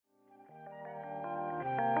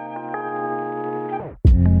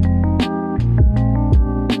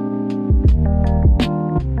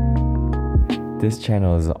This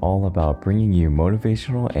channel is all about bringing you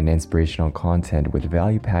motivational and inspirational content with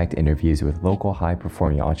value-packed interviews with local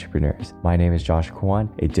high-performing entrepreneurs. My name is Josh Kwok,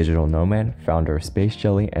 a digital nomad, founder of Space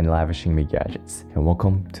Jelly and Lavishing Me Gadgets, and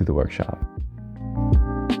welcome to the workshop.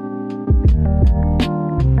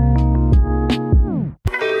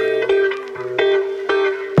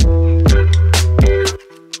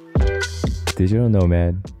 Digital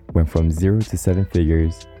nomad went from 0 to 7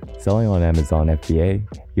 figures, selling on Amazon FBA.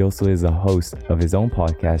 He also is a host of his own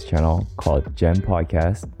podcast channel called Gem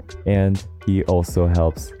Podcast, and he also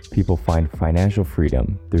helps people find financial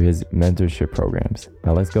freedom through his mentorship programs.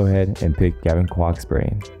 Now let's go ahead and pick Gavin Kwok's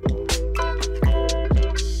brain.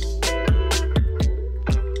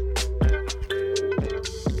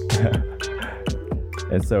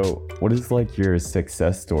 And so what is like your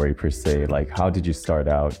success story per se? Like, how did you start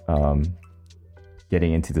out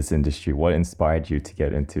getting into this industry? What inspired you to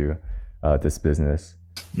get into this business?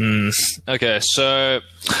 Okay, so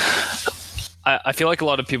I feel like a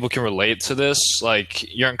lot of people can relate to this.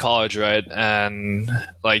 Like, you're in college, right? And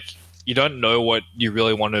like, you don't know what you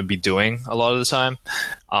really want to be doing a lot of the time.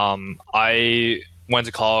 I went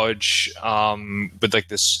to college with like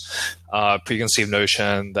this preconceived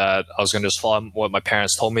notion that I was going to just follow what my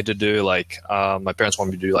parents told me to do. Like, my parents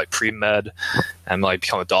wanted me to do like pre-med and like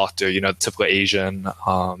become a doctor, you know, typical Asian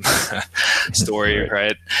story,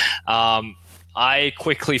 right? I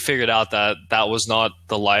quickly figured out that that was not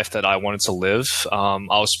the life that I wanted to live. I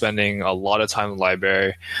was spending a lot of time in the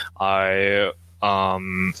library. I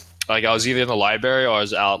was either in the library or I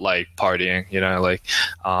was out like partying, you know, like,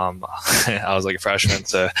 I was like a freshman.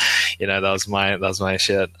 So, you know, that was my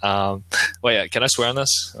shit. Wait, can I swear on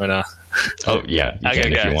this or no? Oh yeah.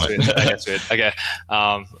 Okay, if you want. Sweet. Okay, sweet. Okay.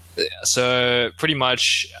 So pretty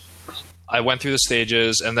much I went through the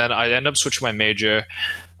stages and then I ended up switching my major,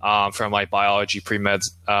 from like biology pre-med,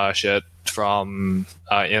 shit from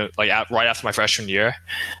right after my freshman year,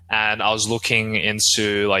 and I was looking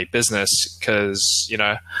into like business because, you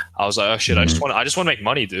know, I was like, oh shit, I just want to make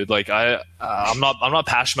money, dude. Like I'm not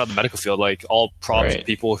passionate about the medical field. Like, all props to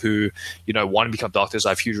people who, you know, want to become doctors. I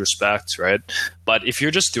have huge respect, right? But if you're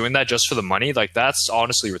just doing that just for the money, like, that's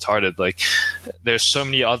honestly retarded. Like, there's so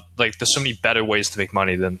many better ways to make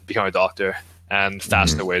money than become a doctor, and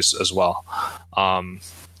faster ways as well.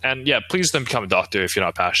 And yeah, please don't become a doctor if you're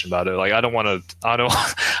not passionate about it. Like, I don't want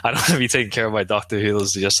to be taking care of my doctor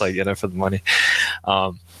who's just like in it for the money.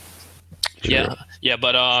 But to get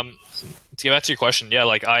back to your question, yeah,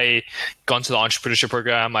 like, I got into the entrepreneurship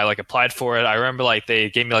program. I like applied for it. I remember like they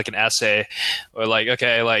gave me like an essay, or like,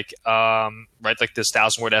 okay, like write like this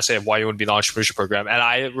 1,000-word essay of why you want to be in the entrepreneurship program. And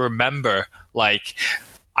I remember like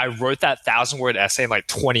I wrote that 1,000-word essay in like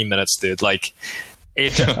 20 minutes, dude. Like,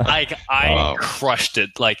 it like I crushed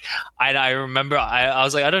it. Like, I remember I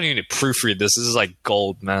was like, I don't even need to proofread this. This is like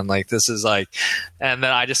gold, man. Like, this is like, and then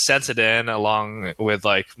I just sent it in along with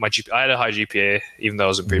like my GPA. I had a high GPA even though I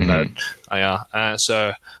was in pre-med.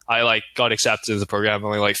 So I like got accepted to the program.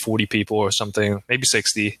 Only like 40 people or something, maybe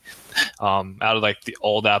 60 out of like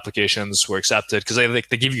all the applications were accepted because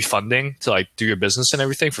they give you funding to like do your business and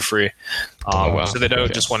everything for free. So they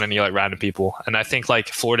don't just want any like random people. And I think like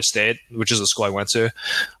Florida State, which is the school I went to,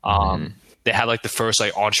 they had like the first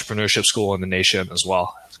like entrepreneurship school in the nation as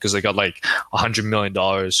well, because they got like $100 million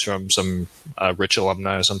from some rich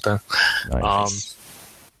alumni or something. Nice.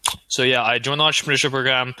 So yeah, I joined the entrepreneurship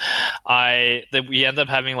program. We ended up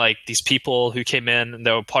having like these people who came in and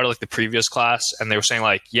they were part of like the previous class, and they were saying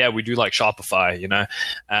like, yeah, we do like Shopify, you know,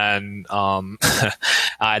 and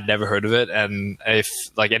I'd never heard of it. And if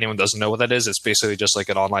like anyone doesn't know what that is, it's basically just like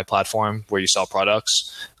an online platform where you sell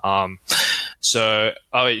products. So,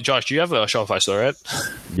 Josh, do you have a Shopify store, right?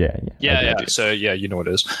 Yeah. So yeah, you know what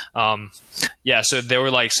it is. So they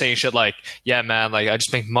were like saying shit like, yeah, man, like I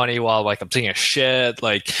just make money while like I'm taking a shit,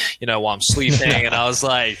 like, you know, while I'm sleeping. And I was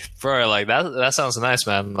like, bro, like that sounds nice,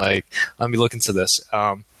 man. Like, let me look into this.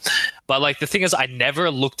 But like the thing is, I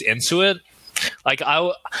never looked into it. Like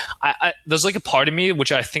I there's like a part of me,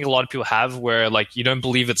 which I think a lot of people have, where like you don't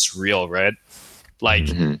believe it's real, right? Like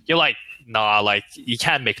you're like, nah, like you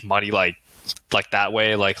can't make money like that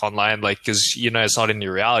way, like online, like, because, you know, it's not in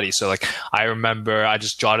your reality. So like I remember I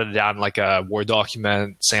just jotted it down like a Word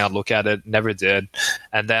document saying I'd look at it, never did.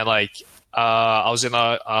 And then like I was in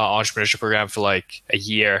a entrepreneurship program for like a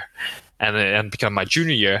year, and then become my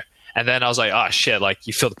junior year. And then I was like, oh shit, like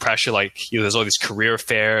you feel the pressure, like there's all these career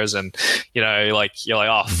fairs, and you know, like you're like,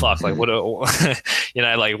 oh fuck, like what you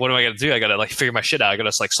know, like what am I gonna do? I gotta like figure my shit out. I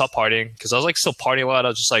gotta like stop partying, because I was like still partying a lot. I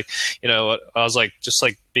was just like, you know, I was like just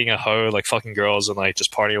like being a hoe, like fucking girls and like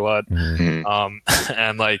just partying a lot.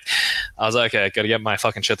 And like I was like, okay, I gotta get my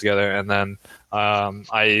fucking shit together. And then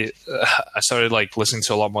I started like listening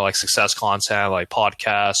to a lot more like success content, like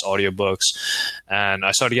podcasts, audiobooks, and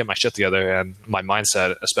I started to get my shit together and my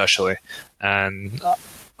mindset especially. And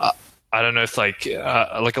I don't know if like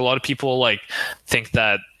a lot of people like think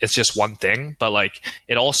that it's just one thing, but like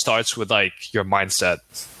it all starts with like your mindset.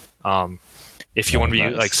 If you want to be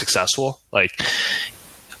like successful, like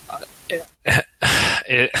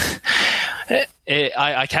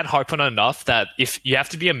I can't harp on enough that if you have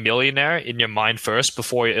to be a millionaire in your mind first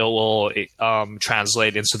before it will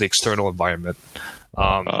translate into the external environment.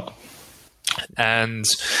 And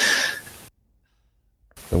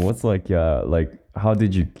so what's like how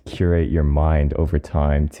did you curate your mind over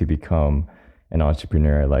time to become an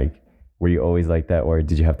entrepreneur? Like, were you always like that, or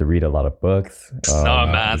did you have to read a lot of books? No,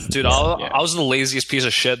 man, dude, I was the laziest piece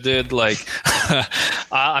of shit, dude. Like,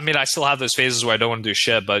 I mean, I still have those phases where I don't want to do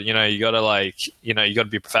shit, but you know, you gotta like, you know, you gotta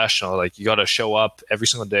be professional. Like, you gotta show up every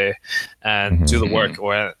single day and do the work.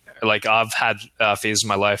 Or like, I've had phases in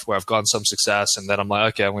my life where I've gotten some success, and then I'm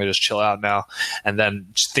like, okay, I'm gonna just chill out now, and then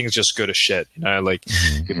things just go to shit. You know, like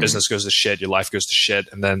your business goes to shit, your life goes to shit,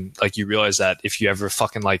 and then like you realize that if you ever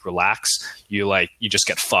fucking like relax, you just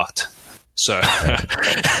get fucked. So,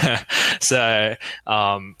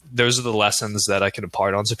 those are the lessons that I can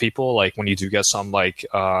impart onto people. Like when you do get some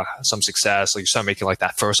success, like you start making like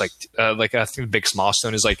that first, like I think the biggest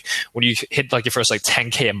milestone is like when you hit like your first like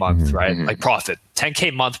 10K a month, right? Like profit, 10K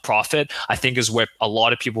a month profit, I think is where a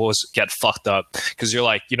lot of people get fucked up, because you're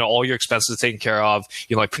like, you know, all your expenses are taken care of.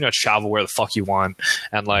 You like pretty much travel where the fuck you want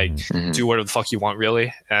and like do whatever the fuck you want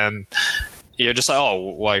really. And you're just like,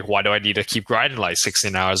 oh, like, why do I need to keep grinding like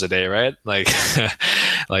 16 hours a day, right? Like,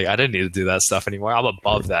 like I didn't need to do that stuff anymore. I'm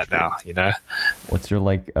above that now, you know? What's your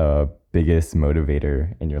like biggest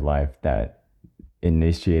motivator in your life that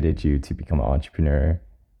initiated you to become an entrepreneur,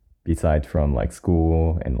 besides from like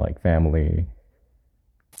school and like family?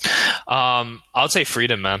 I would say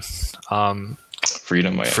freedom, man.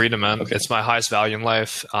 Freedom, man. Okay. It's my highest value in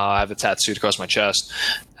life. I have it tattooed across my chest,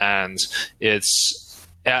 and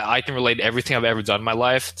I can relate everything I've ever done in my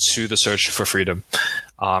life to the search for freedom,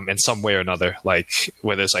 in some way or another. Like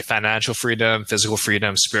whether it's like financial freedom, physical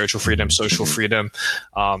freedom, spiritual freedom, social freedom.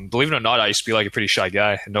 Believe it or not, I used to be like a pretty shy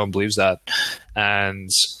guy, and no one believes that.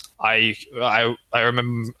 And I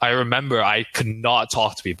remember I could not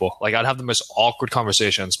talk to people. Like I'd have the most awkward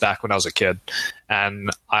conversations back when I was a kid,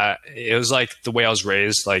 and it was like the way I was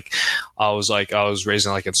raised. Like I was raised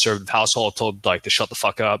in like a conservative household, told like to shut the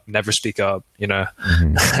fuck up, never speak up, you know,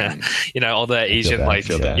 you know, all the Asian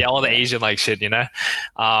all the Asian like shit, you know,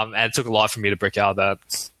 and it took a lot for me to break out of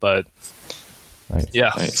that. But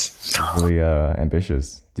nice. Really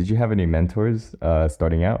ambitious. Did you have any mentors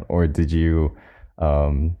starting out, or did you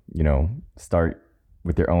you know, start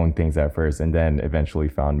with your own things at first and then eventually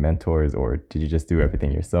found mentors, or did you just do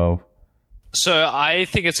everything yourself? So I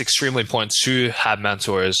think it's extremely important to have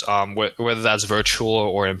mentors, whether that's virtual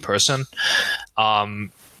or in person.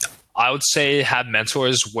 I would say have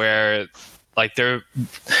mentors where like they're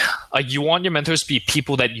like, you want your mentors to be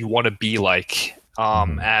people that you want to be like,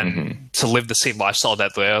 and to live the same lifestyle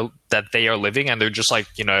that they are living, and they're just like,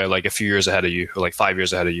 you know, like a few years ahead of you, or like 5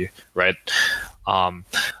 years ahead of you, right?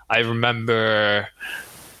 I remember,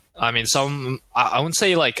 I mean, I wouldn't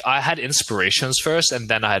say like I had inspirations first and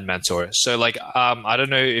then I had mentors. So like, I don't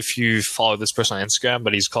know if you follow this person on Instagram,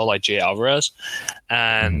 but he's called like Jay Alvarez,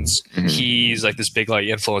 and he's like this big like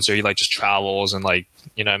influencer. He like just travels and like,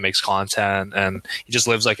 you know, makes content, and he just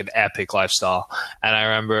lives like an epic lifestyle. And I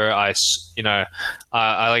remember I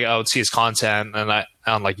would see his content and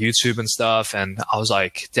on like YouTube and stuff, and I was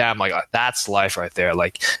like, damn, like that's life right there.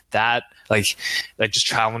 Like that, like just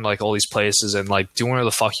traveling like all these places and like doing whatever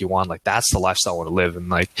the fuck you want. Like that's the lifestyle I want to live.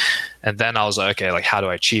 And then I was like, okay, like how do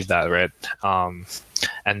I achieve that, right?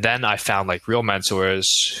 And then I found like real mentors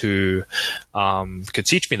who could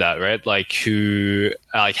teach me that, right? Like who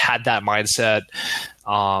like had that mindset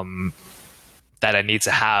that I need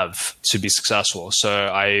to have to be successful. So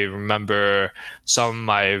I remember some of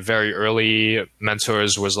my very early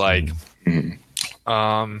mentors was like,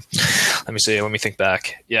 let me think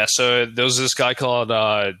back. Yeah, so there was this guy called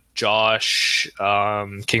Josh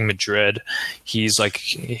King Madrid. He was like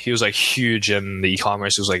huge in the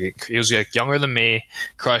e-commerce. He was like younger than me,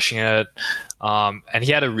 crushing it. And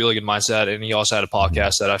he had a really good mindset, and he also had a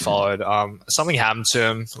podcast that I followed. Something happened to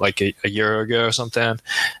him like a year ago or something,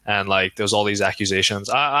 and like there was all these accusations.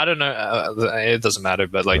 I don't know, it doesn't matter,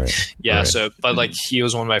 but like So but like he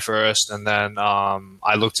was one of my first, and then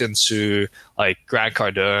I looked into like Grant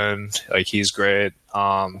Cardone, like he's great.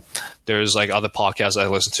 There's like other podcasts I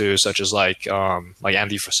listen to, such as like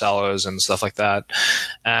Andy Frisella's and stuff like that.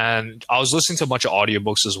 And I was listening to a bunch of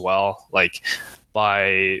audiobooks as well, like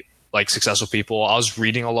by like successful people. I was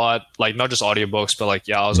reading a lot, like not just audiobooks, but like,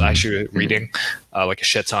 I was actually reading like a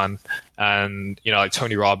shit ton. And, like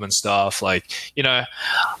Tony Robbins stuff, like,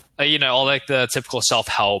 all like the typical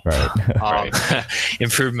self-help,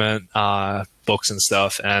 improvement books and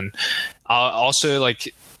stuff. And also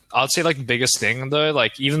like, I would say like the biggest thing though,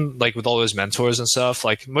 like even like with all those mentors and stuff,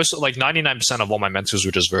 like 99% of all my mentors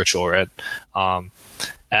were just virtual, right?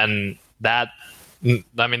 And that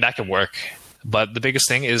can work. But the biggest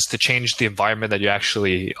thing is to change the environment that you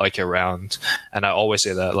actually like around. And I always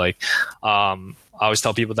say that, like, I always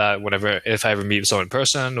tell people that if I ever meet someone in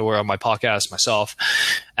person or on my podcast myself,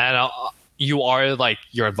 and you are like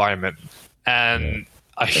your environment. And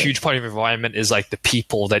a huge part of your environment is like the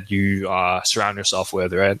people that you surround yourself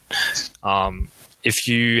with, right? If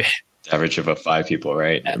you average of 5 people,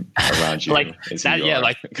 right, around you, like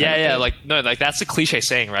that, like that's a cliche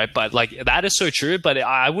saying, right? But like that is so true. But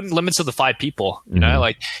I wouldn't limit to the 5 people,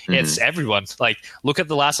 like it's everyone. Like look at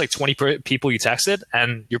the last like 20 people you texted,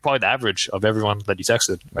 and you're probably the average of everyone that you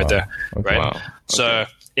texted right there, right? Wow. Okay. So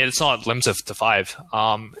it's not limited to 5.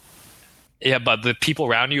 But the people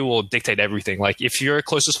around you will dictate everything. Like if your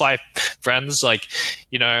closest 5 friends, like,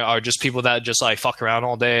 are just people that just like fuck around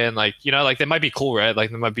all day and like, like they might be cool, right? Like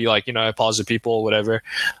they might be like, positive people or whatever.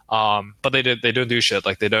 But they don't do shit.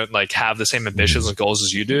 Like they don't like have the same ambitions and goals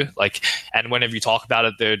as you do. Like, and whenever you talk about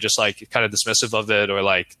it, they're just like kind of dismissive of it, or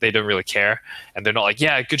like they don't really care. And they're not like,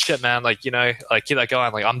 yeah, good shit, man. Like, like keep that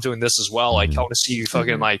going. Like I'm doing this as well. Like I want to see you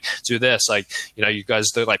fucking like do this. Like, you guys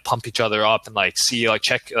do like pump each other up and like see, like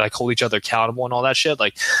check, like hold each other accountable and all that shit.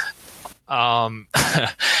 Like,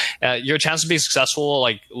 your chance of being successful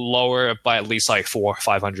like lower by at least like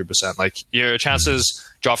 400-500%. Like your chances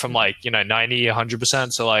drop from like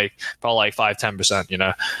 90-100% to like probably like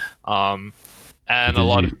 5-10%. And a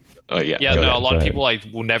lot of a lot of people like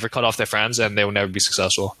will never cut off their friends and they will never be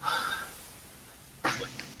successful.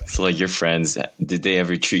 So like your friends, did they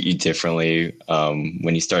ever treat you differently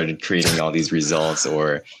when you started creating all these results,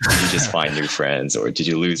 or did you just find new friends, or did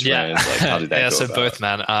you lose friends? Like how did that go so about? Both,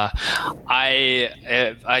 man. I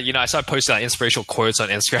started posting like inspirational quotes on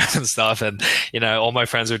Instagram and stuff, and all my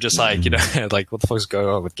friends were just like, like what the fuck's going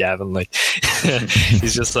on with Gavin? Like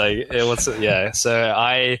he's just like, So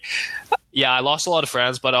I lost a lot of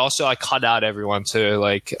friends, but also I cut out everyone too.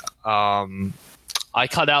 Like I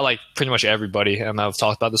cut out like pretty much everybody, and I've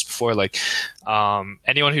talked about this before. Like,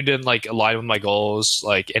 anyone who didn't like align with my goals,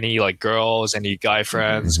 like any like girls, any guy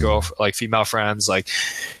friends, like female friends, like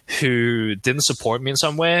who didn't support me in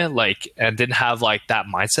some way, like and didn't have like that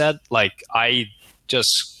mindset, like I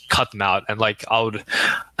just cut them out, and like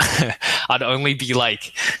I'd only be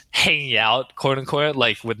like hanging out, quote unquote,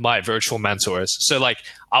 like with my virtual mentors. So like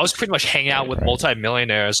I was pretty much hanging out with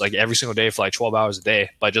multi-millionaires like every single day for like 12 hours a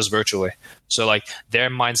day, but just virtually. So like their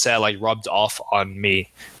mindset like rubbed off on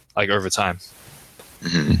me like over time.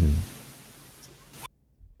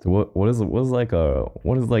 So what is like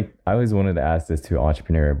I always wanted to ask this to an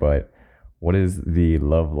entrepreneur, but what is the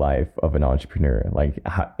love life of an entrepreneur? Like,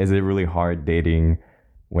 is it really hard dating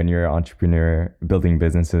when you're an entrepreneur building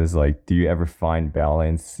businesses? Like, do you ever find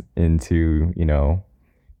balance into,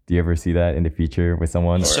 do you ever see that in the future with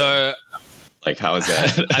someone? So like, how is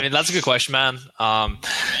that? I mean, that's a good question, man.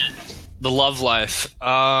 The love life.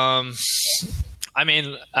 I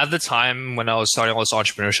mean, at the time when I was starting all this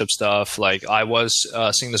entrepreneurship stuff, like I was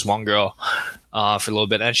seeing this one girl for a little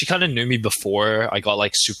bit, and she kind of knew me before I got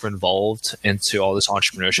like super involved into all this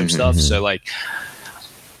entrepreneurship stuff. So like,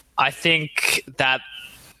 I think that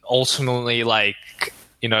ultimately like,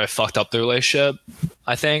 it fucked up the relationship,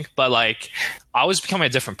 I think. But like, I was becoming a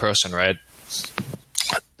different person, right?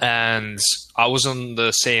 And I wasn't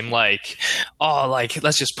the same like, oh, like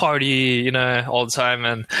let's just party, all the time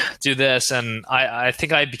and do this. And I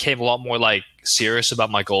think I became a lot more like serious about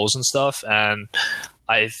my goals and stuff. And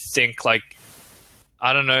I think like,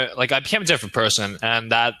 I don't know, like I became a different person,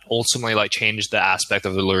 and that ultimately like changed the aspect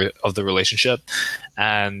of the relationship.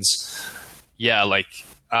 And like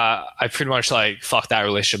I pretty much like fucked that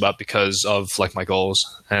relationship up because of like my goals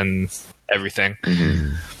and everything.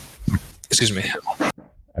 Excuse me.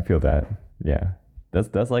 I feel that. Yeah.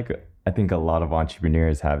 That's like, I think a lot of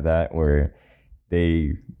entrepreneurs have that, where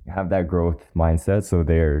they have that growth mindset. So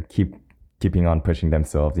they're keeping on pushing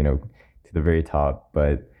themselves, to the very top,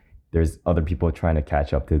 but there's other people trying to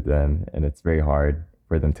catch up to them. And it's very hard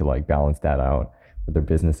for them to like balance that out with their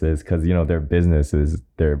businesses. 'Cause their business is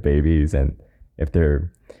their babies. And if they're,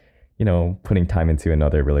 putting time into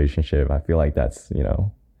another relationship. I feel like that's,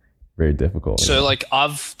 very difficult. So like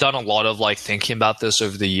I've done a lot of like thinking about this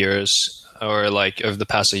over the years, or like over the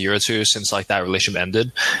past year or two since like that relationship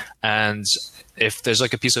ended. And if there's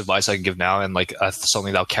like a piece of advice I can give now, and like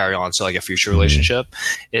something that'll carry on to like a future relationship,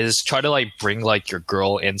 is try to like bring like your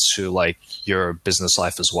girl into like your business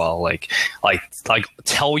life as well. Like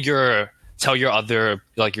tell your other,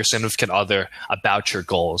 like your significant other, about your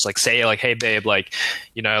goals. Like say like, hey babe, like,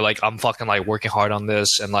 like I'm fucking like working hard on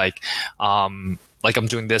this, and like I'm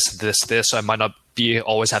doing this, so I might not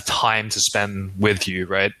always have time to spend with you,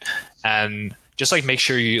 right? And just like make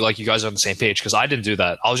sure you guys are on the same page, because I didn't do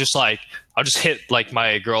that. I'll just hit like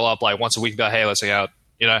my girl up like once a week, about, hey, let's hang out.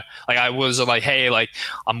 Like I was like, hey, like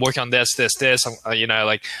I'm working on this, and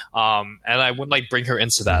I wouldn't like bring her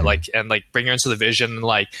into that, like, and like bring her into the vision, and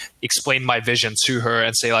like explain my vision to her,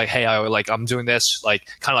 and say like, hey, I'm doing this, like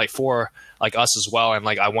kind of like for like us as well, and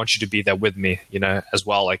like I want you to be there with me, as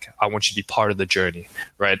well. Like I want you to be part of the journey,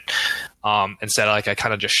 right? Instead like I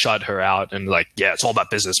kind of just shut her out, and like, yeah, it's all about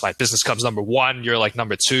business. My business comes number one, you're like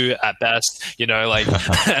number two at best, like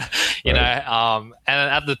and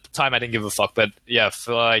at the time I didn't give a fuck, but yeah,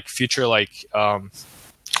 for like future like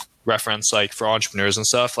reference, like for entrepreneurs and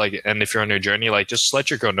stuff, like, and if you're on your journey, like just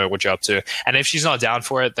let your girl know what you're up to, and if she's not down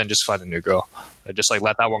for it, then just find a new girl. Just like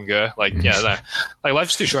let that one go. Like like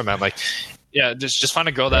life's too short, man. Like yeah, just find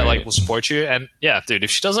a girl that like will support you, and yeah, dude, if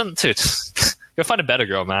she doesn't, dude, go find a better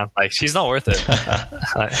girl, man. Like she's not worth it.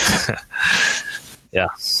 Yeah.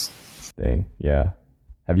 Dang, yeah.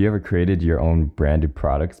 Have you ever created your own branded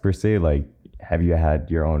products per se? Like, have you had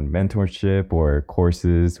your own mentorship or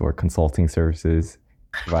courses or consulting services?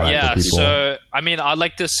 Yeah, so I mean, I'd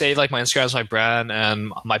like to say like my Instagram is my brand,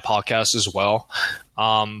 and my podcast as well.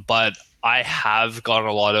 But I have gotten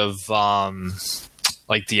a lot of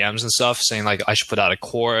like DMs and stuff saying like I should put out a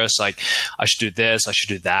course, like I should do this, I should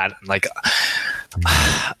do that. And like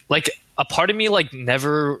like a part of me like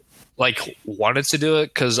never like wanted to do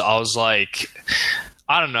it, because I was like,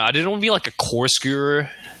 I don't know, I didn't want to be like a course guru,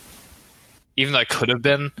 even though I could have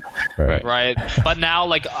been, right? But now,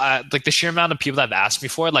 like the sheer amount of people that have asked me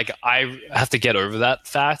for it, like I have to get over that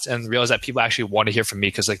fact and realize that people actually want to hear from me,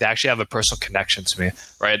 because like they actually have a personal connection to me,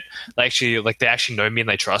 right? They actually know me and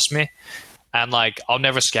they trust me, and like I'll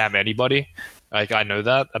never scam anybody. Like I know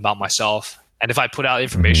that about myself, and if I put out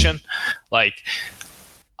information, like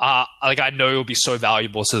I know it will be so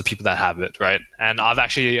valuable to the people that have it, right? And I'm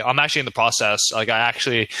actually in the process. Like I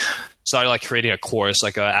actually started like creating a course,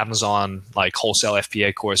 like a Amazon like wholesale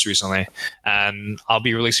FBA course recently, and I'll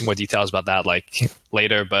be releasing more details about that like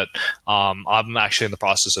later. But I'm actually in the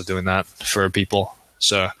process of doing that for people.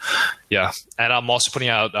 So yeah, and I'm also putting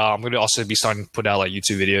out. I'm going to also be starting to put out like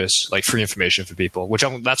YouTube videos, like free information for people.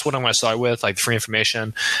 That's what I'm going to start with, like free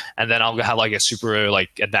information, and then I'll have like a super like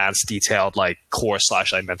advanced, detailed like course /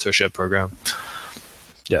 like mentorship program.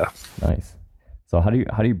 Yeah. Nice. So how do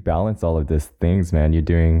you balance all of these things, man? You're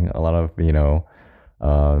doing a lot of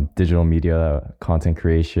digital media content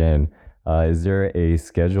creation. Is there a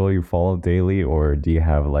schedule you follow daily, or do you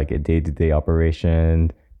have like a day-to-day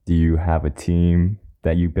operation? Do you have a team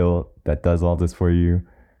that you built that does all this for you?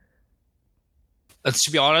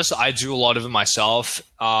 To be honest, I do a lot of it myself,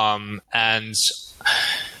 and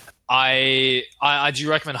I do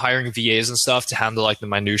recommend hiring VAs and stuff to handle like the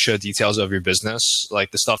minutia details of your business, like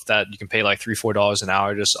the stuff that you can pay like $3-4 an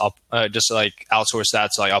hour, just like outsource that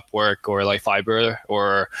to like Upwork or like Fiverr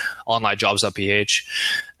or onlinejobs.ph.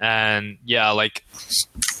 And yeah, like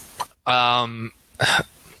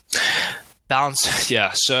balance.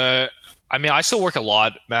 Yeah. So I mean, I still work a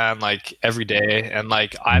lot, man, like every day, and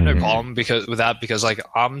like I have no problem because like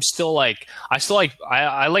I'm still like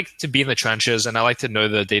I like to be in the trenches, and I like to know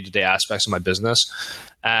the day-to-day aspects of my business,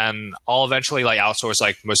 and I'll eventually like outsource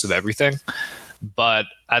like most of everything. But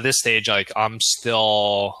at this stage, like I'm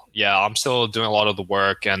still doing a lot of the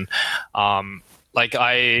work, and like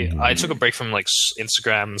I took a break from like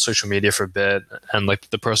Instagram and social media for a bit, and like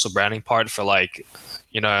the personal branding part for like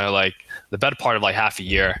like the better part of like half a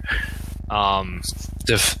year.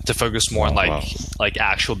 To focus more on like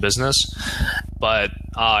actual business, but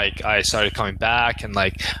I started coming back, and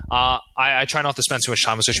like I try not to spend too much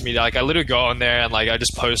time on social media. Like I literally go on there and like I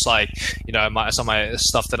just post like some of my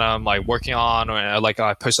stuff that I'm like working on, or like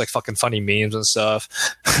I post like fucking funny memes and stuff,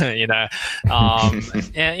 and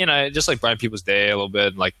just like brighten people's day a little bit,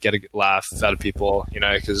 and like get a laugh out of people,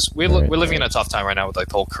 because we're living in a tough time right now with like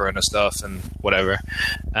the whole Corona stuff and whatever,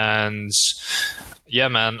 and. Yeah,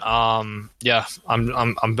 man. I'm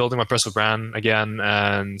building my personal brand again,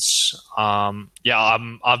 and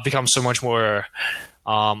I've become so much more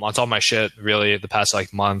on top of my shit really the past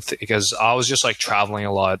like month, because I was just like traveling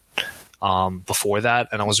a lot before that,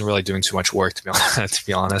 and I wasn't really doing too much work, to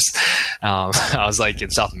be honest. I was like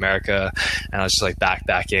in South America, and I was just like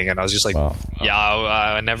backpacking, and I was just like,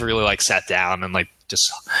 I never really like sat down and like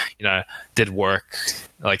just, you know, did work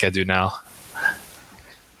like I do now.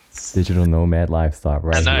 Digital nomad lifestyle,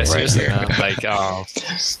 right? No, here. seriously, man. Like,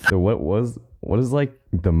 so what is like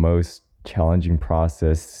the most challenging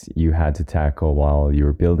process you had to tackle while you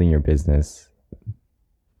were building your business?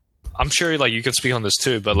 I'm sure like you could speak on this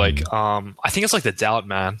too, but like, I think it's like the doubt,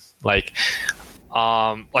 man. Like,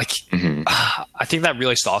 I think that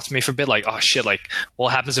really stopped me for a bit. Like, oh shit, like what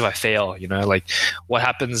happens if I fail? You know, like what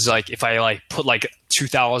happens like if I like put like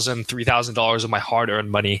 $2,000, $3,000 of my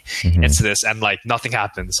hard-earned money into this and like nothing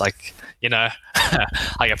happens? Like, you know,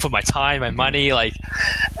 like I put my time, my money, like,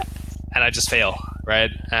 and I just fail,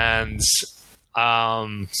 right? And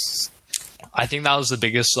I think that was the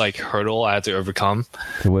biggest like hurdle I had to overcome.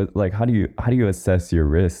 So what, like, how do you assess your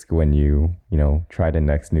risk when you know, try the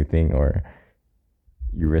next new thing, or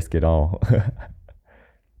you risk it all?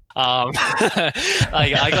 Like,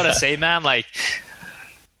 I gotta say, man, like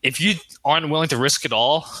if you aren't willing to risk it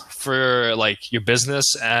all for like your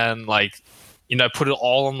business and like, you know, put it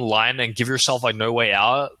all on the line and give yourself like no way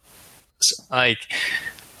out, like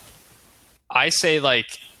I say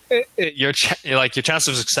like your chances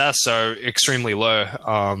of success are extremely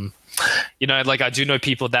low. You know, like I do know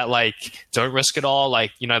people that like don't risk it all.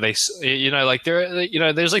 Like, you know, like there, you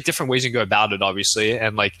know, there's like different ways you can go about it, obviously.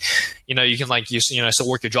 And like, you know, you can like, you know, still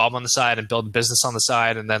work your job on the side and build a business on the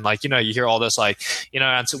side. And then like, you know, you hear all this, like, you know,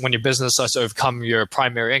 and so when your business starts to overcome your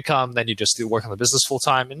primary income, then you just do work on the business full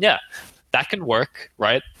time. And yeah, that can work.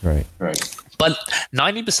 Right. But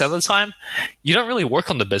 90% of the time, you don't really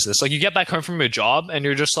work on the business. Like you get back home from your job and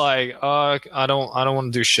you're just like, I don't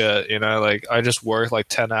want to do shit. You know, like I just work like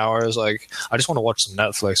 10 hours. Like I just want to watch some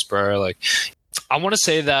Netflix, bro. Like I want to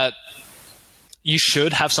say that you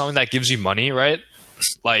should have something that gives you money, right?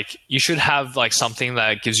 Like you should have like something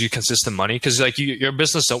that gives you consistent money, because like your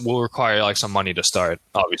business will require like some money to start,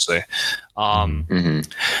 obviously. I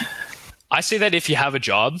say that if you have a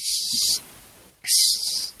job,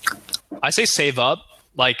 I say save up,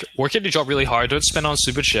 like work at your job really hard. Don't spend on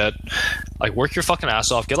stupid shit. Like work your fucking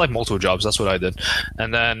ass off. Get like multiple jobs. That's what I did.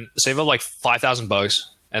 And then save up like $5,000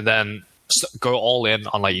 and then go all in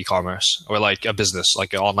on like e-commerce or like a business,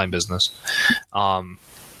 like an online business.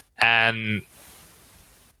 And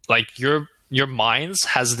like your minds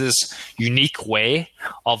has this unique way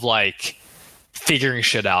of like figuring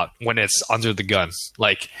shit out when it's under the gun.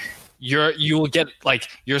 Like you will get like,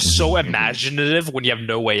 you're so imaginative when you have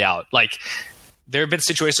no way out. Like there have been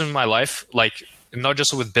situations in my life, like not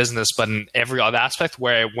just with business, but in every other aspect,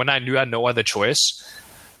 where when I knew I had no other choice,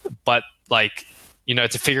 but like, you know,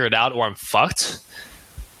 to figure it out or I'm fucked,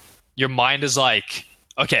 your mind is like,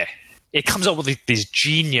 okay, it comes up with these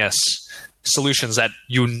genius solutions that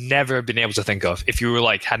you never been able to think of if you were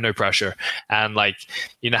like had no pressure and like,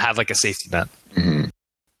 you know, had like a safety net.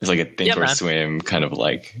 It's like a think or swim kind of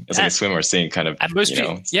like, it's like a swim or sink kind of, and most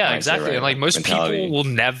people, exactly. Right? And like most mentality. People will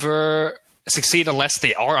never succeed unless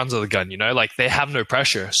they are under the gun, you know, like they have no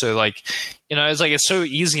pressure. So like, you know, it's like, it's so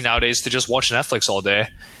easy nowadays to just watch Netflix all day.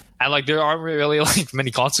 And like, there aren't really like many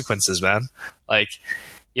consequences, man. Like,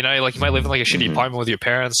 you know, like you might live in like a shitty apartment with your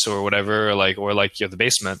parents or whatever, or like you have the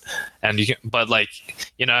basement, and you can, but like,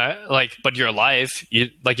 you know, like, but you're alive. You're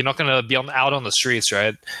not going to be out on the streets.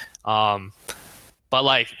 Right. But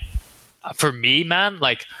like for me, man,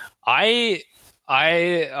 like I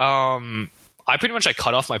pretty much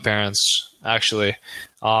cut off my parents actually.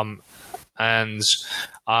 And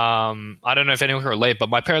I don't know if anyone can relate, but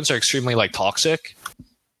my parents are extremely like toxic,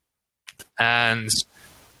 and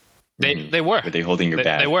they were. Were they holding your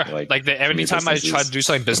back? They were. Like every time I tried to do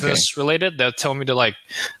something business related, they'll tell me to like,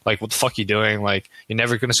 what the fuck are you doing? Like, you're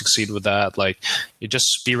never going to succeed with that. Like, you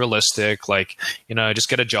just be realistic. Like, you know, just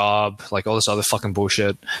get a job. Like all this other fucking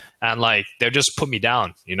bullshit. And like, they'll just put me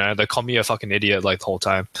down. You know, they call me a fucking idiot like the whole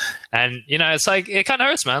time. And you know, it's like, it kind of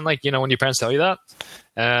hurts, man. Like, you know, when your parents tell you that.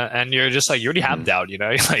 And you're just like, you already have doubt, you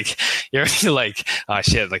know, like you're already like, oh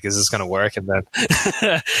shit, like is this gonna work? And then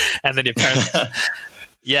and then your parents.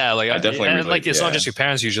 Yeah, like I definitely and like it's not just your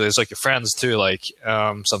parents usually, it's like your friends too, like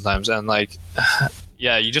sometimes. And like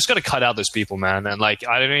yeah, you just gotta cut out those people, man. And like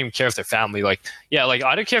I don't even care if they're family. Like yeah, like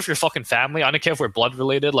I don't care if you're fucking family, I don't care if we're blood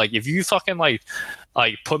related. Like if you fucking like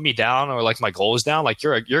put me down or like my goals down, like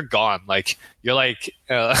you're gone. Like you're like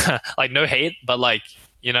like no hate, but like,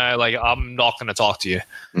 you know, like I'm not gonna talk to you.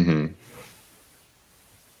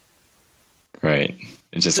 Right.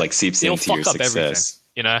 It just like seeps into your success.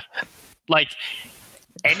 You know? Like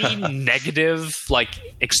any negative like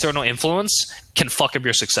external influence can fuck up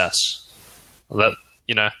your success. That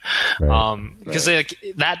because like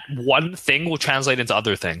that one thing will translate into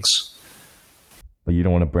other things. But you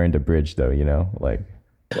don't want to burn the bridge, though.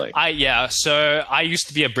 So I used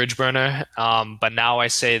to be a bridge burner, but now I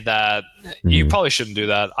say that you probably shouldn't do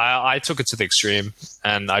that. I took it to the extreme,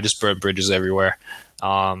 and I just burned bridges everywhere,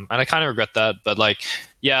 and I kind of regret that. But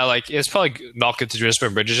it's probably not good to just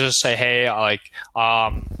burn bridges. Just say, hey,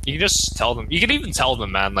 you can just tell them. You can even tell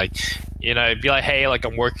them, man, be like, hey,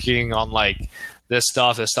 I'm working on this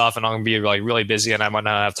stuff, and I'm gonna be really busy, and I might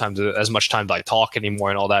not have as much time to talk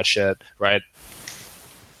anymore and all that shit, right?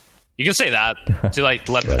 You can say that to let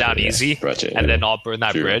them down easy, and then not burn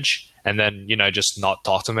that bridge, and then just not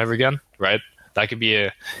talk to them ever again, right? That could be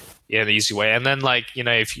an easy way. And then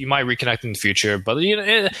if you might reconnect in the future, but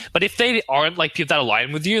but if they aren't people that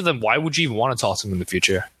align with you, then why would you even want to talk to them in the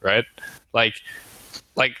future, right?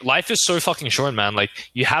 Life is so fucking short, man.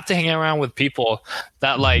 You have to hang around with people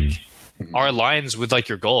that are aligned with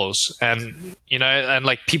your goals, and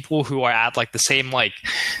and people who are at the same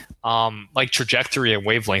trajectory and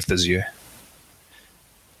wavelength as you.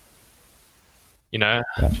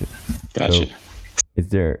 Gotcha. So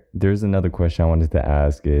there's another question I wanted to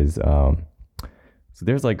ask is so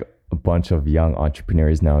there's a bunch of young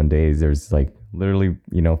entrepreneurs nowadays. There's literally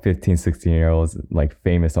 15, 16-year-olds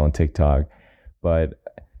famous on TikTok, but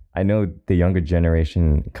I know the younger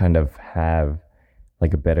generation kind of have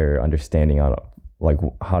a better understanding on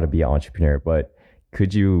how to be an entrepreneur. But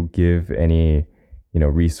could you give any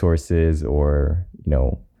resources or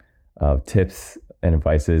tips and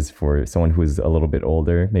advices for someone who's a little bit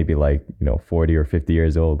older, maybe 40 or 50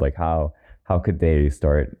 years old? How could they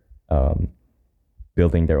start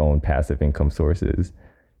building their own passive income sources?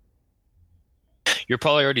 You're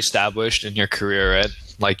probably already established in your career, right?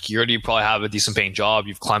 You already probably have a decent paying job.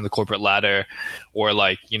 You've climbed the corporate ladder, or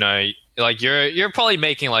you're probably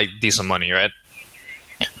making decent money, right?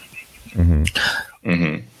 So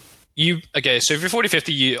if you're 40,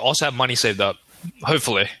 50, you also have money saved up.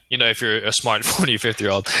 Hopefully, if you're a smart 40 or 50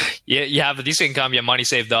 year old, you have a decent income, you have money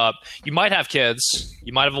saved up. You might have kids,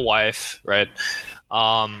 you might have a wife, right?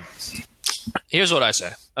 Here's what I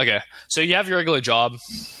say. Okay, so you have your regular job.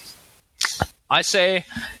 I say,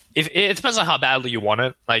 if it depends on how badly you want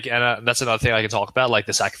it, and that's another thing I can talk about,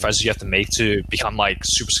 the sacrifices you have to make to become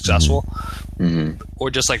super successful, or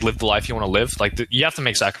just live the life you want to live. You have to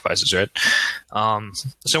make sacrifices, right?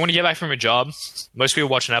 So when you get back from your job, most people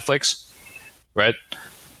watch Netflix, right?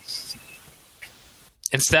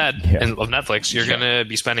 Instead of Netflix, you're gonna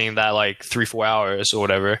be spending that 3-4 hours or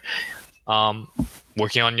whatever,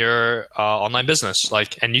 working on your online business,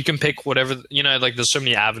 and you can pick whatever, there's so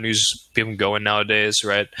many avenues people can go in nowadays,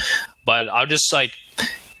 right? But I'll just look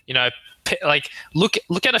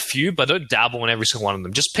at a few, but don't dabble in every single one of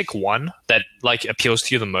them. Just pick one that appeals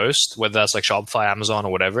to you the most, whether that's Shopify, Amazon,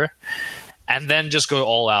 or whatever, and then just go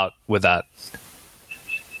all out with that.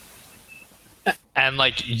 And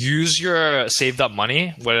use your saved up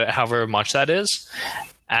money, however much that is,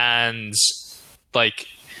 and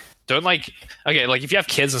don't if you have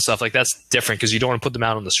kids and stuff, that's different because you don't want to put them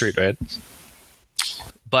out on the street, right?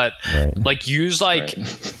 But use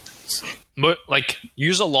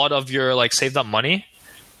use a lot of your saved up money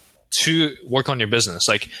to work on your business.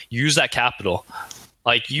 Use that capital.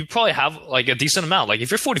 You probably have a decent amount. If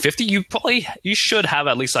you're 40, 50, you should have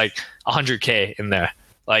at least $100K in there.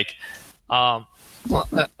 What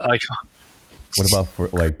about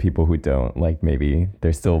for people who don't, maybe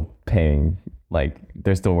they're still paying,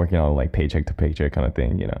 they're still working on paycheck to paycheck kind of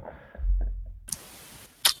thing,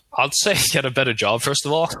 I'd say get a better job first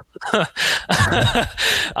of all. I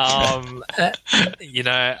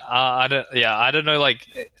don't know.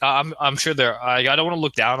 I'm sure there. I don't want to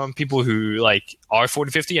look down on people who are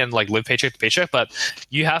 40, 50 and live paycheck to paycheck. But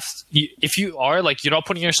if you are you're not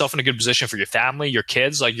putting yourself in a good position for your family, your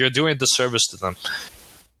kids. You're doing a disservice to them,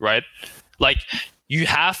 right? You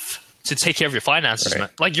have to take care of your finances, right,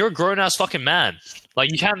 man. You're a grown ass fucking man.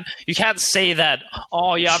 You can't say that,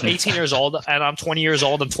 oh yeah, I'm 18 years old and I'm 20 years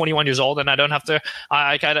old, I'm 21 years old and I don't have to,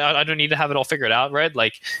 I don't need to have it all figured out, right?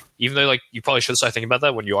 Even though you probably should start thinking about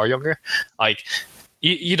that when you are younger,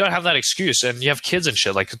 you don't have that excuse, and you have kids and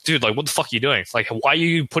shit. Dude, what the fuck are you doing? Why are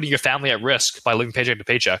you putting your family at risk by living paycheck to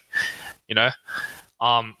paycheck?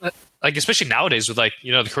 Especially nowadays with the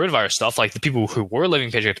coronavirus stuff, the people who were living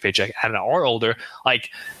paycheck to paycheck and are older,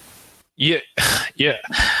 yeah.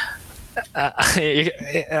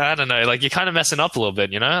 I don't know, you're kind of messing up a little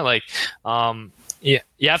bit, you have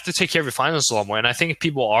to take care of your finances a lot more. And I think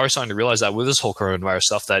people are starting to realize that with this whole coronavirus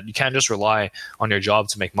stuff, that you can't just rely on your job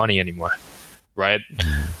to make money anymore. right?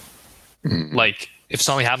 Like if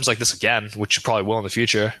something happens like this again, which you probably will in the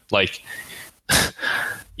future, like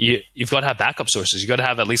you've got to have backup sources. You got to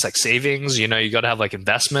have at least like savings, you got to have like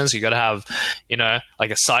investments. You got to have,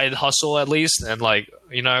 like a side hustle at least, and like,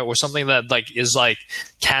 or something that like is like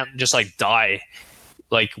can't just like die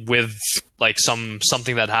like with like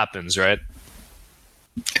something that happens, right?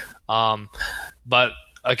 But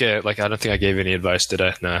okay, like I don't think I gave any advice, did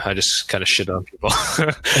I? No, I just kind of shit on people. So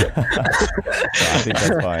I think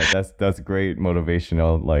that's fine. That's great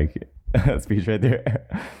motivational like speech right there.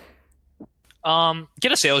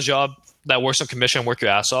 Get a sales job that works on commission, work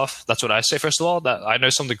your ass off. That's what I say. First of all, that I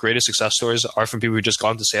know some of the greatest success stories are from people who just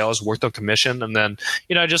got into sales, worked on commission, and then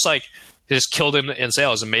just killed in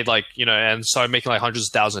sales and made like and started making like hundreds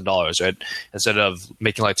of thousands of dollars, right? Instead of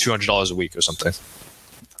making like $200 a week or something.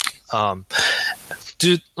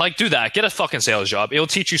 Do that. Get a fucking sales job. It'll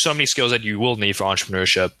teach you so many skills that you will need for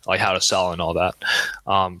entrepreneurship, like how to sell and all that.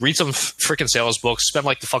 Read some freaking sales books. Spend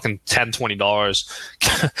like the fucking $10,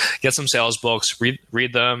 $20. Get some sales books.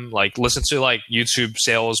 Read them. Like listen to like YouTube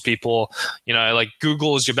sales people. Like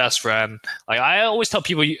Google is your best friend. Like I always tell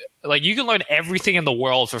people, like you can learn everything in the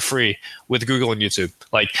world for free with Google and YouTube.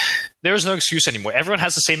 Like there's no excuse anymore. Everyone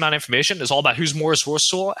has the same amount of information. It's all about who's more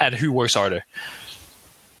resourceful and who works harder.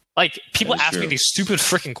 Like people ask me these stupid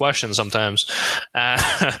freaking questions sometimes, and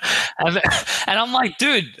I'm like,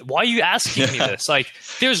 dude, why are you asking me this? Like,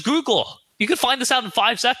 there's Google. You can find this out in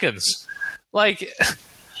 5 seconds. Like,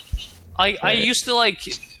 I used to like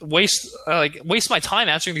waste my time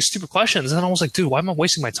answering these stupid questions, and then I was like, dude, why am I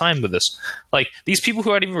wasting my time with this? Like, these people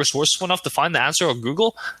who aren't even resourceful enough to find the answer on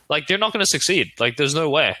Google, like, they're not going to succeed. Like, there's no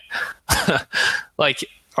way.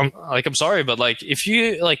 I'm sorry, but like if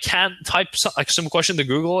you like can't type like a simple question to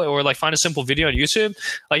Google or like find a simple video on YouTube,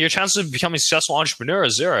 like your chances of becoming a successful entrepreneur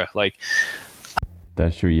is zero. Like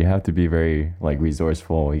that's true. You have to be very like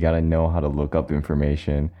resourceful. You got to know how to look up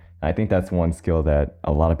information. I think that's one skill that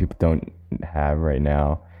a lot of people don't have right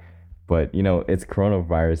now. But it's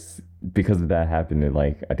coronavirus. Because of that happening,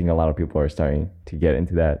 like I think a lot of people are starting to get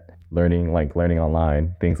into that learning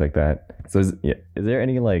online, things like that. So is there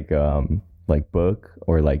any like book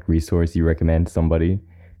or like resource you recommend somebody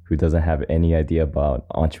who doesn't have any idea about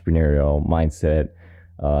entrepreneurial mindset,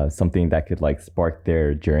 something that could like spark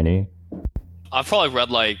their journey? I've probably read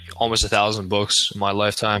like almost 1,000 books in my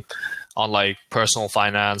lifetime on like personal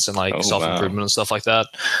finance and like self-improvement and stuff like that.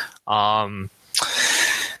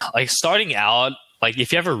 Like starting out, like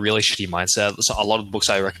if you have a really shitty mindset, so a lot of the books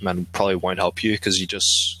I recommend probably won't help you because you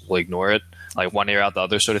just will ignore it, like one ear out the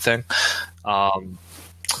other sort of thing.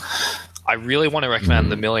 I really want to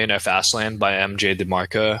recommend The Millionaire Fastlane by MJ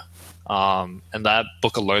DeMarco. And that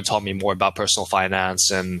book alone taught me more about personal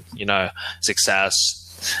finance and, success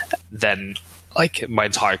than like my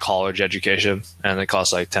entire college education. And it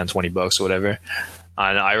costs like $10-$20 or whatever.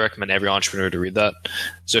 And I recommend every entrepreneur to read that,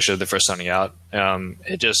 especially if they're first starting out. I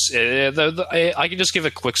can just give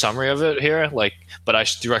a quick summary of it here, but I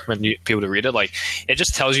do recommend people to read it. Like, it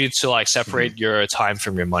just tells you to like separate your time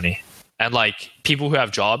from your money. And like people who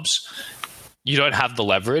have jobs, you don't have the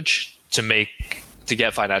leverage to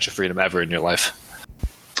get financial freedom ever in your life.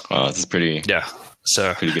 Wow, this is pretty good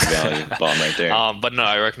value bomb right there. But no,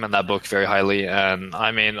 I recommend that book very highly. And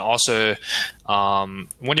I mean, also,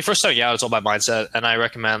 when you first start out, it's all about mindset. And I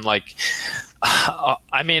recommend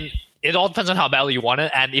it all depends on how badly you want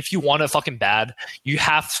it. And if you want it fucking bad, you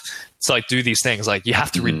have to like do these things. Like you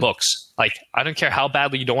have to read books. Like I don't care how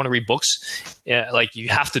badly you don't want to read books. Yeah, like you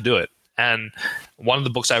have to do it. And one of the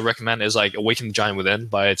books I recommend is like Awaken the Giant Within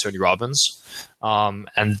by Tony Robbins.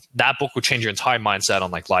 And that book will change your entire mindset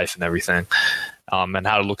on like life and everything, and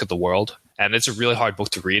how to look at the world. And it's a really hard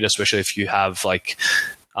book to read, especially if you have like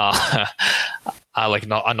a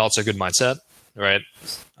not so good mindset, right?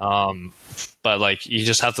 But like you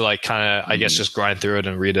just have to like kind of I guess just grind through it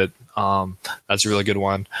and read it. That's a really good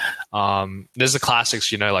one. There's the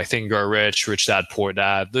classics, like Think and Grow Rich, Rich Dad Poor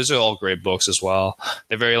Dad. Those are all great books as well.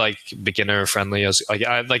 They're very like beginner friendly.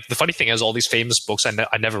 Like the funny thing is, all these famous books I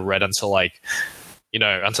never read until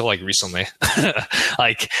recently.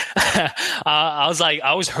 Like I was like, I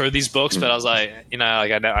always heard these books, but I was like,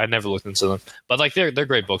 I never looked into them. But like they're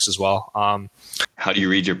great books as well. How do you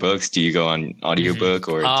read your books? Do you go on audiobook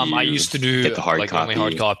or do you I used to do get the hard like copy? Only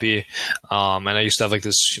hard copy. And I used to have like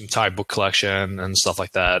this entire book collection and stuff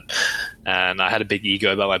like that. And I had a big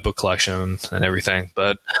ego about my book collection and everything.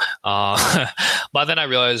 But then I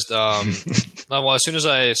realized, as soon as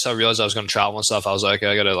I realized I was going to travel and stuff, I was like,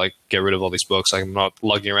 I got to like get rid of all these books. Like I'm not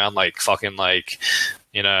lugging around like fucking like,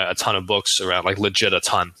 a ton of books around, like legit a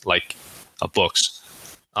ton like of books.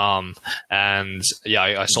 And yeah,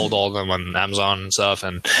 I sold all of them on Amazon and stuff.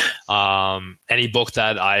 And any book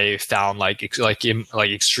that I found like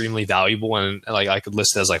extremely valuable and like I could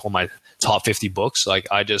list as like one of my top 50 books, like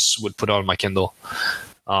I just would put it on my Kindle,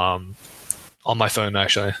 on my phone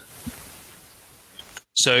actually.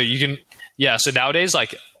 So you can, yeah. So nowadays,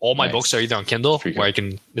 like all my books are either on Kindle, where I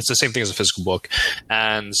can. It's the same thing as a physical book,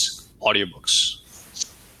 and audiobooks.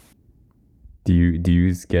 Do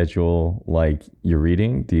you schedule like your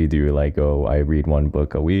reading? Do you do like, oh, I read one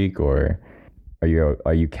book a week, or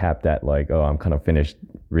are you capped at like, oh, I'm kind of finished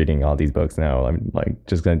reading all these books now, I'm like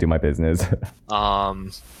just gonna do my business?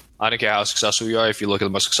 I don't care how successful you are. If you look at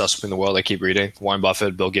the most successful in the world, they keep reading. Warren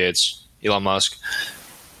Buffett, Bill Gates, Elon Musk,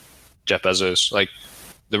 Jeff Bezos, like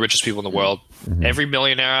the richest people in the world. Mm-hmm. Every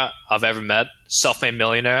millionaire I've ever met, self-made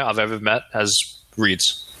millionaire I've ever met,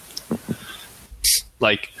 reads.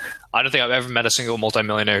 Like, I don't think I've ever met a single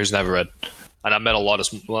multimillionaire who's never read. And I've met a lot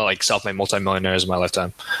of like self-made multimillionaires in my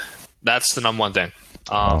lifetime. That's the number one thing.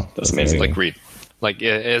 That's amazing. Like read. Like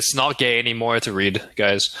it's not gay anymore to read,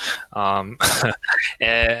 guys. You're not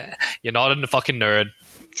a fucking nerd.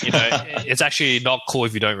 You know, it's actually not cool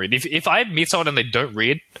if you don't read. If I meet someone and they don't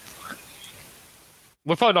read,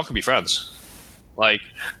 we're probably not gonna be friends. Like,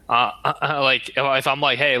 like if I'm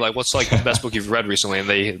like, hey, like, what's like the best book you've read recently, and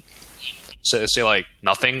they say like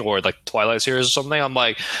nothing, or like Twilight series or something, I'm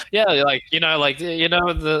like, yeah, like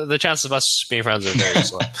the chances of us being friends are very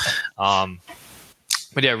slim.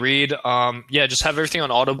 But yeah, read. Yeah, just have everything on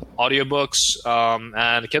audiobooks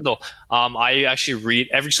and Kindle. I actually read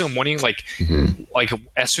every single morning. Like, like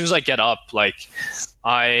as soon as I get up, like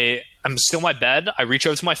I'm still in my bed. I reach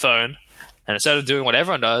over to my phone, and instead of doing what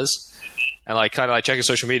everyone does, and like kind of like checking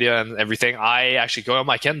social media and everything, I actually go on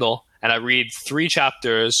my Kindle and I read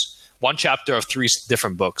one chapter of 3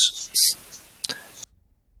 different books.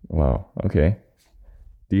 Wow. Okay.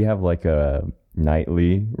 Do you have like a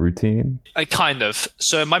nightly routine? I kind of.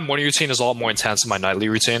 So my morning routine is a lot more intense than my nightly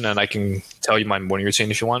routine, and I can tell you my morning routine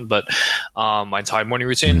if you want, but my entire morning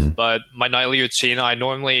routine. Mm-hmm. But my nightly routine, I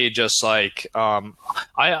normally just like I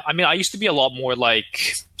mean I used to be a lot more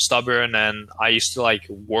like stubborn, and I used to like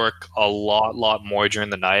work a lot more during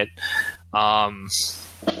the night.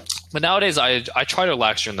 But nowadays I try to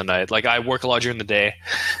relax during the night. Like I work a lot during the day,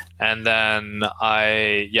 and then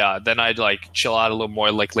I'd like chill out a little more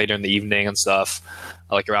like later in the evening and stuff,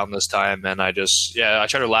 like around this time. And I try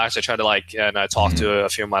to relax. I try to like, and I talk to a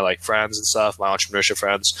few of my like friends and stuff, my entrepreneurship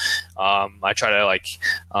friends. I try to like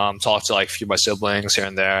talk to like a few of my siblings here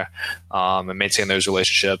and there, and maintain those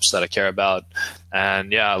relationships that I care about.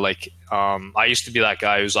 And yeah, like I used to be that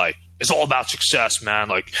guy who's like, it's all about success, man.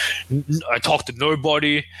 Like, I talk to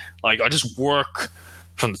nobody. Like, I just work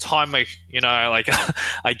from the time I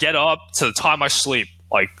get up to the time I sleep.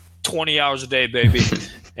 Like, 20 hours a day, baby.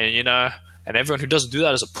 And, and everyone who doesn't do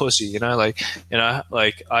that is a pussy, like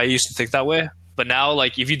I used to think that way. But now,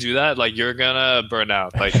 like, if you do that, like, you're gonna burn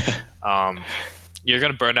out. Like, you're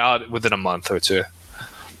gonna burn out within a month or two.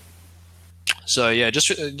 So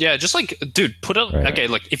just like, dude, put it right. Okay,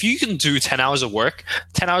 like if you can do 10 hours of work,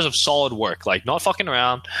 10 hours of solid work, like not fucking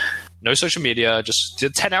around, no social media, just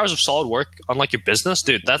 10 hours of solid work on like your business,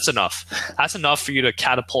 dude, that's enough. That's enough for you to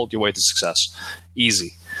catapult your way to success.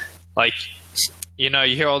 Easy. Like, you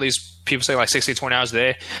hear all these people say like 60, 20 hours a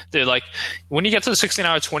day. Dude, like when you get to the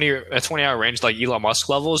 16-hour, 20-hour range, like Elon Musk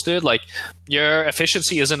levels, dude, like your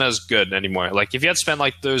efficiency isn't as good anymore. Like if you had to spend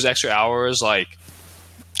like those extra hours, like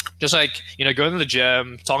just like, going to the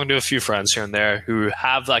gym, talking to a few friends here and there who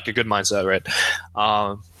have like a good mindset, right?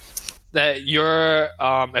 That your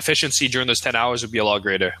efficiency during those 10 hours would be a lot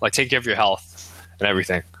greater. Like take care of your health and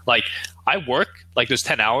everything. Like I work like those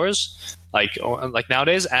 10 hours, like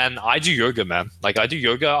nowadays, and I do yoga, man. Like I do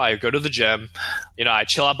yoga. I go to the gym, I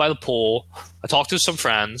chill out by the pool. I talk to some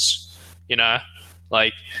friends,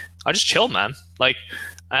 like I just chill, man. Like,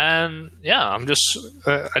 and yeah,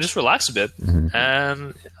 I just relax a bit, mm-hmm.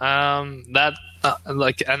 and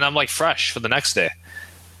and I'm like fresh for the next day.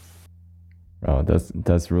 Oh,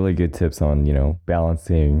 that's really good tips on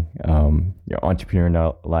balancing your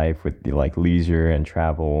entrepreneurial life with like leisure and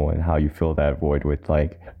travel, and how you fill that void with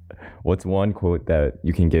like, what's one quote that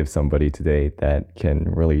you can give somebody today that can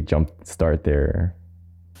really jumpstart their.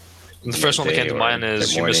 The first one that came to mind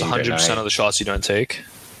is you miss 100% of the shots you don't take.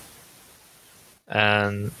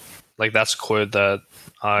 And like that's a quote that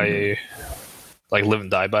I like live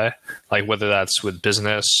and die by. Like whether that's with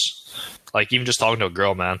business, like even just talking to a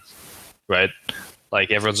girl, man, right?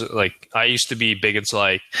 Like everyone's like, I used to be big into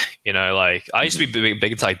like, like I used to be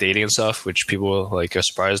big into like dating and stuff, which people like are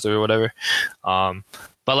surprised or whatever. But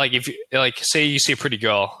like if you like say you see a pretty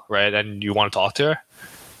girl, right, and you want to talk to her,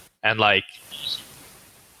 and like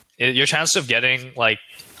your chance of getting like,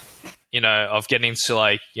 of getting to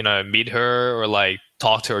like, meet her or like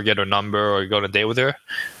talk to her, get her number, or go on a date with her,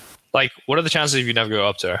 like what are the chances if you never go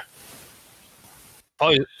up to her?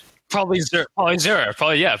 Probably zero. Probably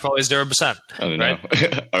 0%. I don't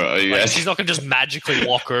right? know. Like, she's not gonna just magically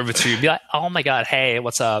walk over to you and be like, "Oh my god, hey,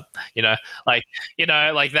 what's up?" Like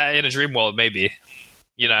that in a dream world, maybe.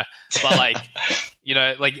 But like,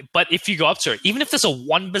 but if you go up to her, even if there's a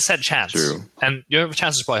 1% chance, True. and your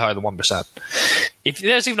chance is probably higher than 1%. If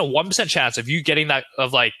there's even a 1% chance of you getting a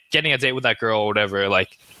date with that girl or whatever,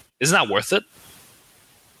 like, isn't that worth it?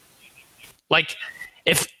 Like,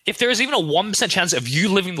 if there is even a 1% chance of you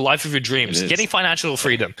living the life of your dreams, getting financial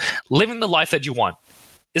freedom, living the life that you want,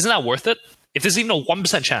 isn't that worth it? If there's even a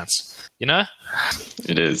 1% chance,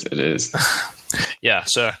 It is. Yeah,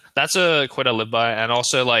 so that's a quote I live by. And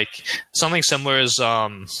also, like, something similar is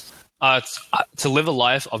to live a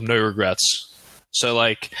life of no regrets. So,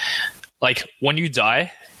 like when you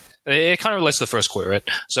die, it kind of relates to the first quote, right?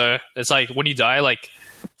 So it's like, when you die, like,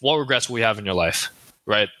 what regrets will you have in your life,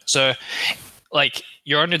 right? So, like,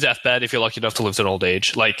 you're on your deathbed if you're lucky enough to live to an old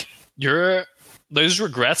age. Like, those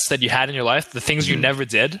regrets that you had in your life, the things you never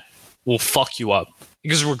did, will fuck you up.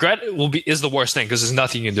 Because regret is the worst thing, because there's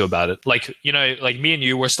nothing you can do about it. Like, like me and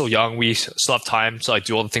you, we're still young. We still have time to like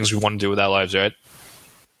do all the things we want to do with our lives, right?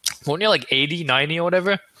 But when you're like 80, 90 or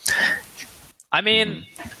whatever, I mean,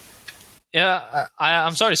 yeah,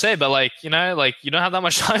 I'm sorry to say, but like, like you don't have that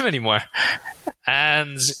much time anymore.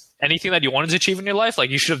 And anything that you wanted to achieve in your life, like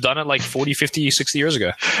you should have done it like 40, 50, 60 years ago.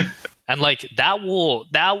 And like that will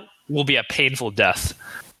be a painful death.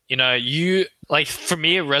 You like, for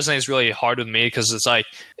me, it resonates really hard with me, because it's like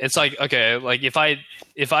okay, like if I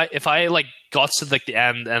like got to like the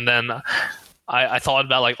end, and then I thought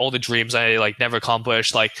about like all the dreams I like never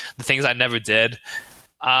accomplished, like the things I never did,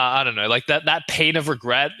 I don't know, like that pain of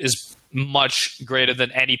regret is much greater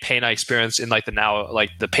than any pain I experience in like the now,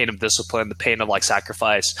 like the pain of discipline, the pain of like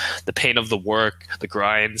sacrifice, the pain of the work, the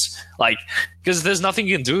grinds, like, because there's nothing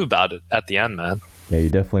you can do about it at the end, man. Yeah, you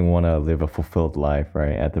definitely want to live a fulfilled life,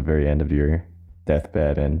 right, at the very end of your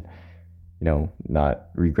deathbed, and not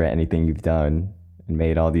regret anything you've done, and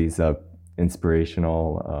made all these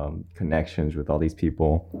inspirational connections with all these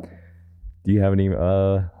people. Do you have any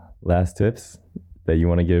last tips that you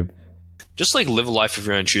want to give? Just like live a life of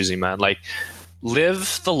your own choosing, man. Like,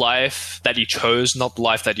 live the life that you chose, not the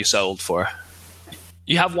life that you settled for.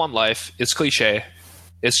 You have one life. It's cliche.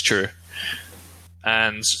 It's true.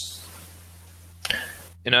 And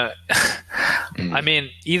I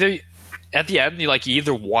mean, either at the end, you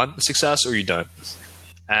either want success or you don't.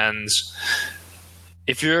 And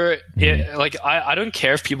if you're like, I don't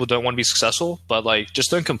care if people don't want to be successful, but like,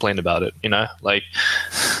 just don't complain about it. Like,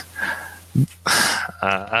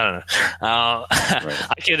 I don't know. Right.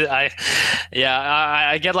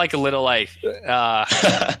 I get like a little like,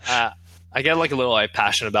 I get like a little like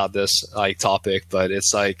passionate about this like topic, but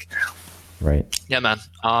it's like, right. Yeah, man.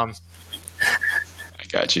 I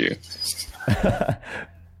got you.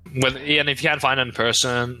 And if you can't find it in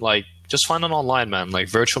person, like, just find it online, man. Like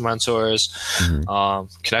virtual mentors,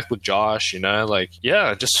 connect with Josh. Like,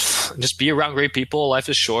 yeah, just be around great people. Life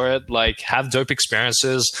is short. Like, have dope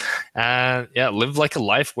experiences, and yeah, live like a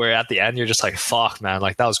life where at the end you're just like, fuck, man,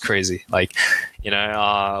 like that was crazy. Like,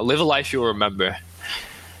 live a life you'll remember.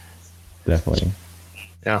 Definitely.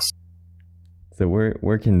 Yeah. So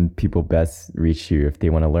where can people best reach you if they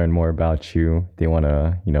want to learn more about you? They want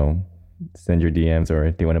to, send your DMs,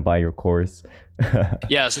 or they want to buy your course?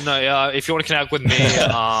 Yeah, so if you want to connect with me,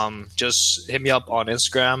 just hit me up on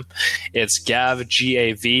Instagram. It's Gav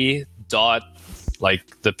dot,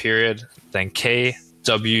 like the period, then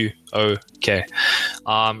KWOK.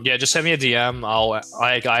 Yeah, just send me a DM.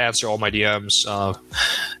 I answer all my DMs.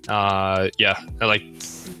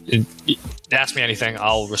 Ask me anything,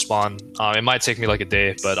 I'll respond. It might take me like a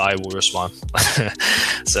day, but I will respond.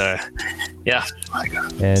 So, yeah.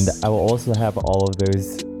 And I will also have all of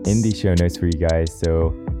those in the show notes for you guys.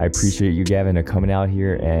 So I appreciate you, Gavin, coming out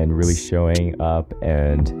here and really showing up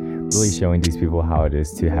and really showing these people how it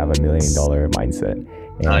is to have $1 million mindset.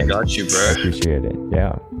 And I got you, bro. I appreciate it. Yeah.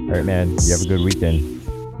 All right, man. You have a good weekend.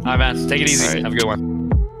 All right, man. Take it easy. Right. Have a good one.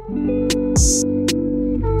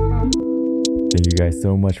 Thank you guys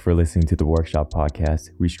so much for listening to the Workshop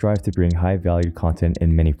Podcast. We strive to bring high-value content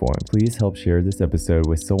in many forms. Please help share this episode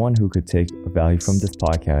with someone who could take value from this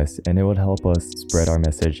podcast, and it would help us spread our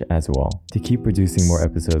message as well. To keep producing more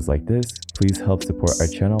episodes like this, please help support our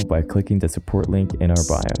channel by clicking the support link in our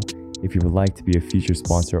bio. If you would like to be a future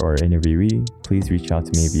sponsor or interviewee, please reach out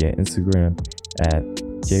to me via Instagram at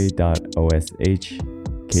j.oshkv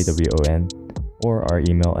KWON, or our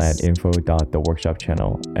email at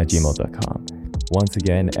info.theworkshopchannel@gmail.com. Once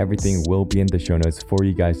again, everything will be in the show notes for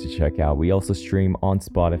you guys to check out. We also stream on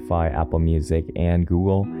Spotify, Apple Music, and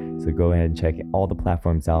Google, so go ahead and check all the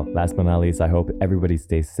platforms out. Last but not least, I hope everybody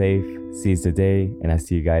stays safe, seize the day, and I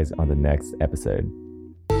see you guys on the next episode.